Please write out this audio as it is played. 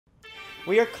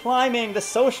We are climbing the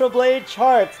Social Blade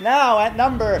charts, now at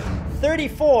number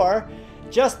 34,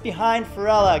 just behind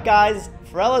Farella. Guys,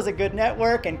 Farella's a good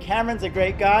network and Cameron's a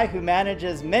great guy who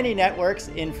manages many networks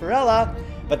in Farella,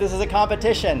 but this is a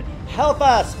competition. Help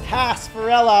us pass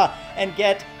Farella and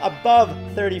get above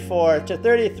 34 to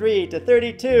 33 to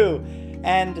 32.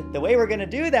 And the way we're gonna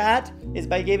do that is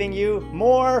by giving you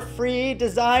more free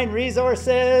design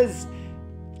resources.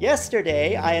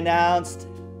 Yesterday, I announced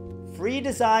free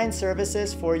design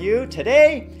services for you.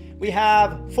 Today, we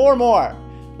have 4 more.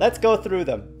 Let's go through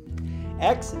them.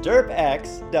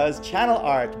 Jedborg does channel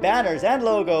art, banners, and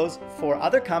logos for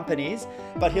other companies,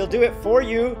 but he'll do it for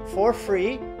you for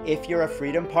free if you're a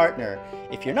Freedom partner.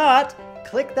 If you're not,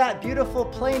 click that beautiful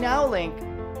Play Now link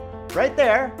right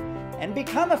there and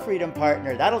become a Freedom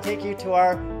partner. That'll take you to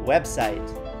our website.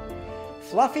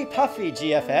 Fluffy Puffy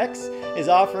GFX is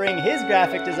offering his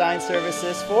graphic design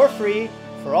services for free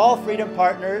for all Freedom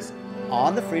partners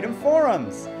on the Freedom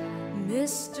forums.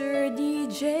 Mr.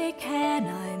 DJ, can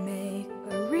I make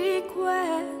a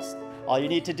request? All you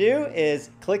need to do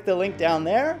is click the link down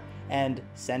there and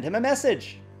send him a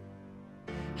message.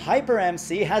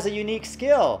 HyperMC has a unique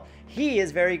skill. He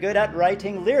is very good at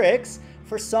writing lyrics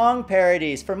for song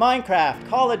parodies for Minecraft,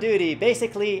 Call of Duty,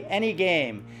 basically any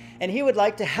game. And he would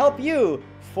like to help you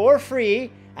for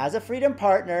free as a Freedom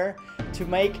partner to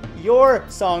make your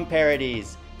song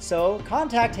parodies. So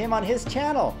contact him on his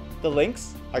channel. The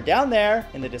links are down there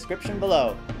in the description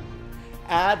below.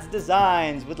 Ads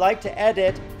Designs would like to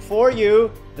edit for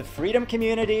you, the Freedom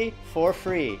community, for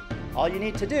free. All you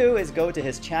need to do is go to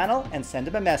his channel and send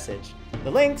him a message.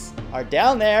 The links are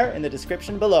down there in the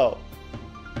description below.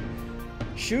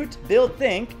 Shoot, Build,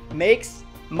 Think makes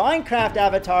Minecraft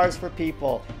avatars for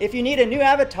people. If you need a new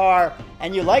avatar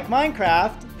and you like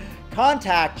Minecraft,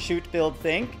 contact Shoot, Build,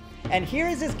 Think. And here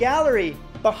is his gallery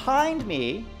behind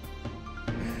me,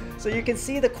 so you can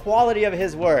see the quality of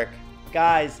his work.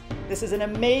 Guys, this is an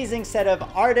amazing set of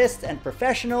artists and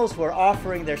professionals who are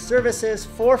offering their services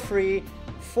for free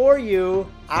for you,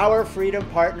 our Freedom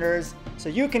partners, so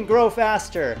you can grow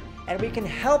faster and we can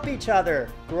help each other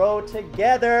grow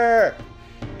together.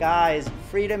 Guys,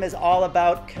 Freedom is all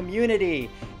about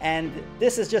community, and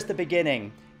this is just the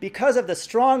beginning. Because of the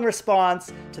strong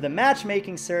response to the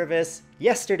matchmaking service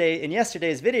in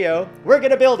yesterday's video, we're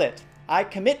gonna build it. I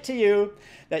commit to you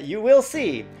that you will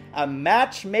see a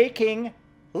matchmaking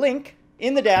link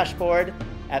in the dashboard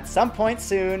at some point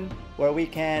soon where we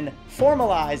can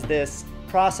formalize this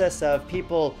process of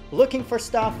people looking for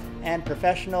stuff and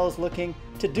professionals looking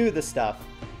to do the stuff.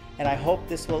 And I hope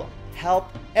this will help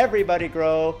everybody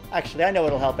grow. Actually, I know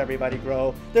it'll help everybody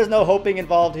grow. There's no hoping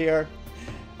involved here.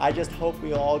 I just hope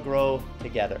we all grow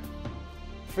together.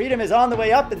 Freedom is on the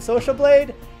way up in Social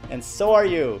Blade, and so are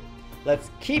you.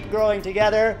 Let's keep growing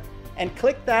together and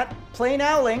click that Play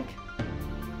Now link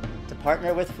to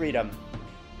partner with Freedom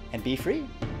and be free.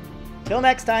 Till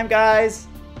next time, guys,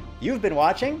 you've been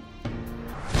watching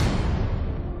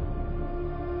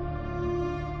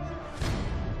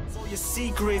your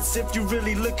secrets. If you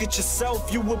really look at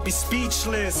yourself, you would be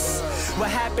speechless. What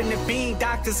happened to being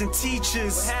doctors and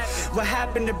teachers? What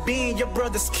happened to being your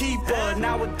brother's keeper?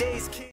 Nowadays kids